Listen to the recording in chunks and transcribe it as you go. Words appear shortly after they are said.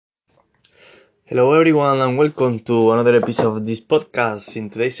Hello everyone and welcome to another episode of this podcast. In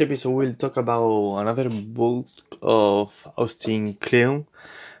today's episode we'll talk about another book of Austin Kleon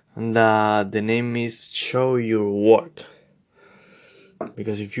and the name is Show Your Work.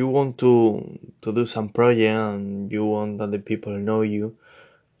 Because if you want to do some project and you want that the people know you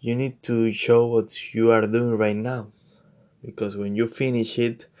need to show what you are doing right now. Because when you finish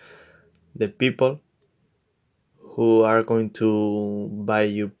it, the people who are going to buy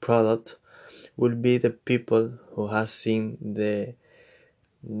your product will be the people who has seen the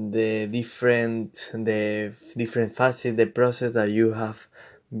different phases, the process that you have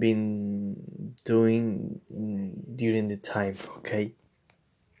been doing during the time. Okay,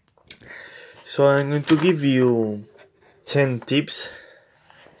 so I'm going to give you 10 tips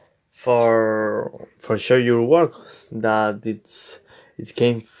for show your work that it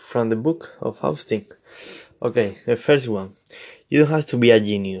came from the book of Austin. Okay, the first one, you don't have to be a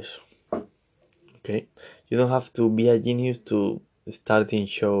genius. Okay, you don't have to be a genius to starting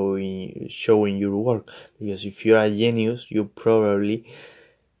showing your work, because if you're a genius you probably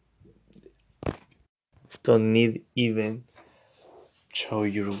don't need even show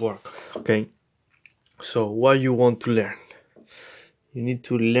your work. Okay, so what you want to learn, you need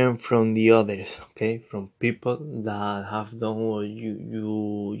to learn from the others. Okay, from people that have done what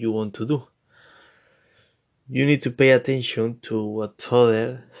you want to do. You need to pay attention to what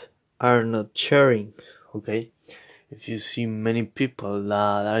others are not sharing. Okay, if you see many people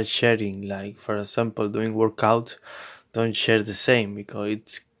that are sharing, like for example doing workout, don't share the same, because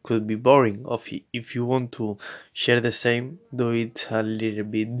it could be boring. Or if you want to share the same, do it a little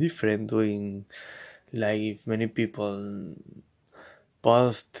bit different. Doing like, if many people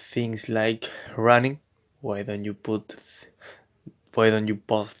post things like running, why don't you post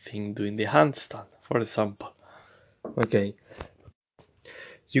things doing the handstand, for example? Okay,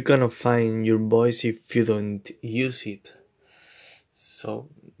 you cannot find your voice if you don't use it. So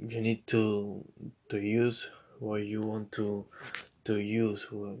you need to use what you want to use,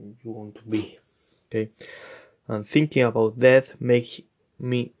 what you want to be. Okay, and thinking about death make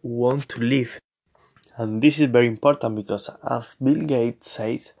me want to live. And this is very important, because as Bill Gates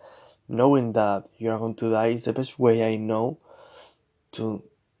says, knowing that you are going to die is the best way I know to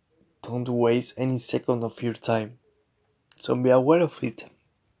don't waste any second of your time. So be aware of it.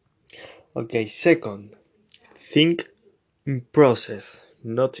 Okay, second, think in process,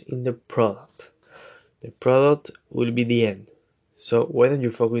 not in the product. The product will be the end. So why don't you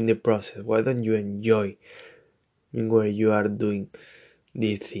focus in the process? Why don't you enjoy in where you are doing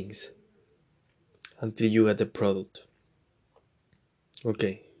these things until you get the product?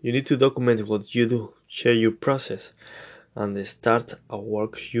 Okay, you need to document what you do, share your process, and start a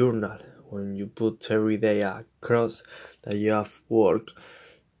work journal. When you put every day across that you have work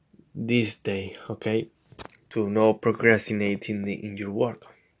this day, okay, to not procrastinate in your work.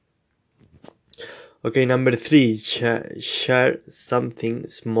 Okay, number 3, share something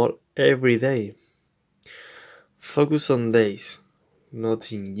small every day. Focus on days,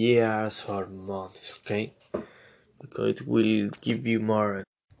 not in years or months, okay? Because it will give you more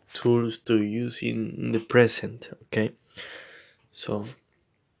tools to use in the present, okay? So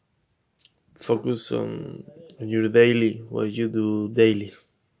focus on your daily, what you do daily.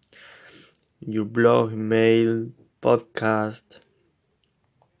 Your blog, email, podcast,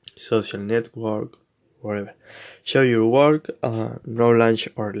 social network, whatever. Show your work, no lunch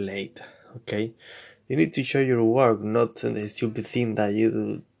or late, okay? You need to show your work, not the stupid thing that you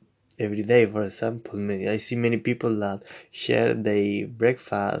do every day. For example, I see many people that share their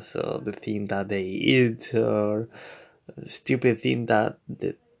breakfast, or the thing that they eat, or stupid thing that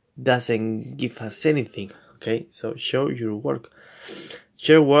doesn't give us anything. Okay, so show your work.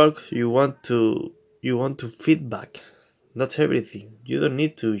 Share work you want to feedback, not everything. You don't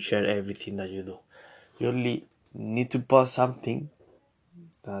need to share everything that you do. You only need to post something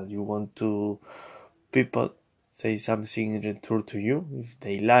that you want to people say something in return to you. If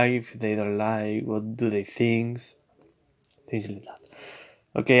they like, if they don't like, what do they think? Things like that.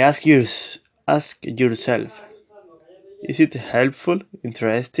 Okay, ask yourself: is it helpful,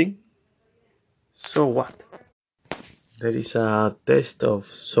 interesting? So what? There is a test of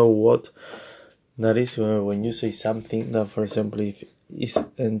so what. That is when you say something that, for example, if it's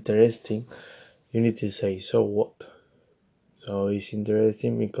interesting, you need to say so what. So it's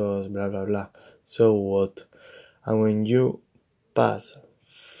interesting because blah blah blah. So what? And when you pass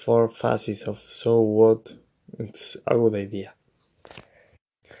 4 phases of so what, it's a good idea.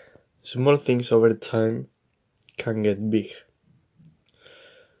 Small things over time can get big.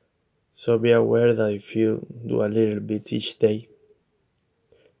 So be aware that if you do a little bit each day,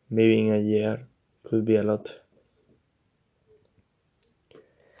 maybe in a year could be a lot.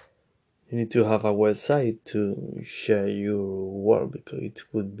 You need to have a website to share your work, because it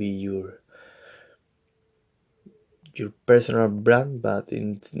could be your personal brand, but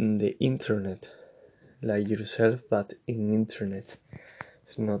in the internet, like yourself, but in internet.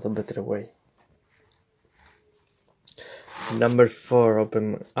 It's not a better way. Number 4,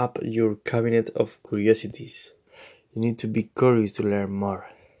 open up your cabinet of curiosities. You need to be curious to learn more.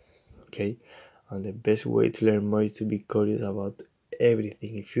 Okay? And the best way to learn more is to be curious about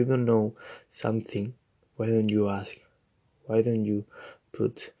everything. If you don't know something, why don't you ask? Why don't you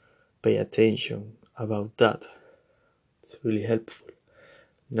pay attention about that? It's really helpful.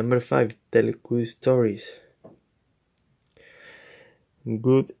 Number 5, tell good stories.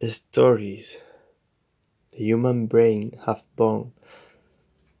 Good stories. The human brain have born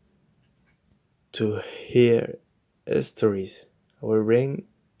to hear stories. Our brain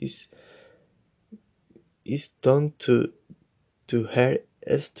is done to hear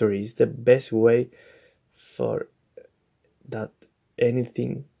stories. The best way for that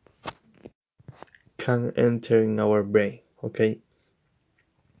anything can enter in our brain. Okay?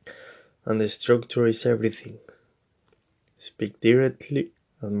 And the structure is everything. Speak directly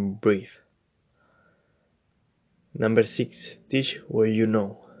and breathe. Number 6, teach what you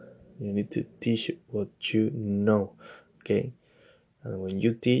know. You need to teach what you know. Okay? And when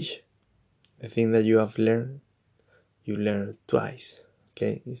you teach, the thing that you have learned, you learn twice.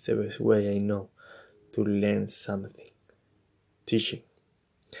 Okay? It's the best way I know to learn something. Teaching.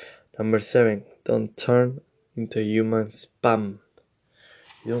 Number 7, don't turn into a human spam.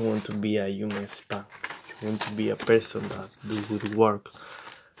 You don't want to be a human spam. You want to be a person that do good work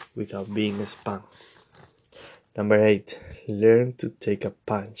without being a spam. Number 8, learn to take a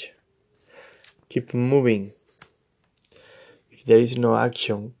punch. Keep moving. If there is no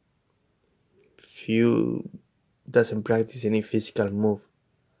action, if you doesn't practice any physical move,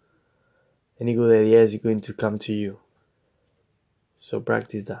 any good idea is going to come to you. So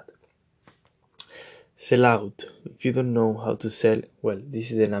practice that. Sell out. If you don't know how to sell, well,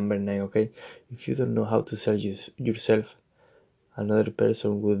 this is the number 9, okay? If you don't know how to sell yourself, another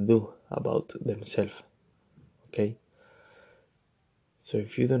person will do about themselves, okay? So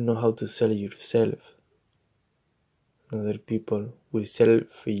if you don't know how to sell yourself, other people will sell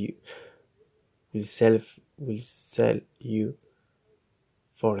for you, will sell you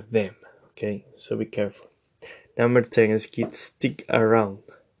for them, okay? So be careful. Number 10 is stick around.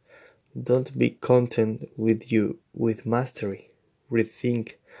 Don't be content with mastery.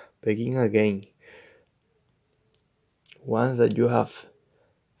 Rethink, begin again. Once that you have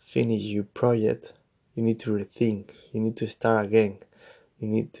finished your project, you need to rethink. You need to start again. You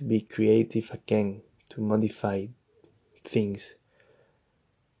need to be creative again, to modify things,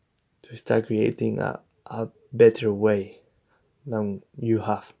 to start creating a better way than you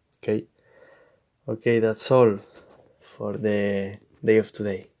have. Okay, that's all for the day of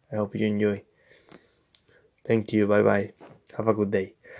today. I hope you enjoy. Thank you. Bye bye. Have a good day.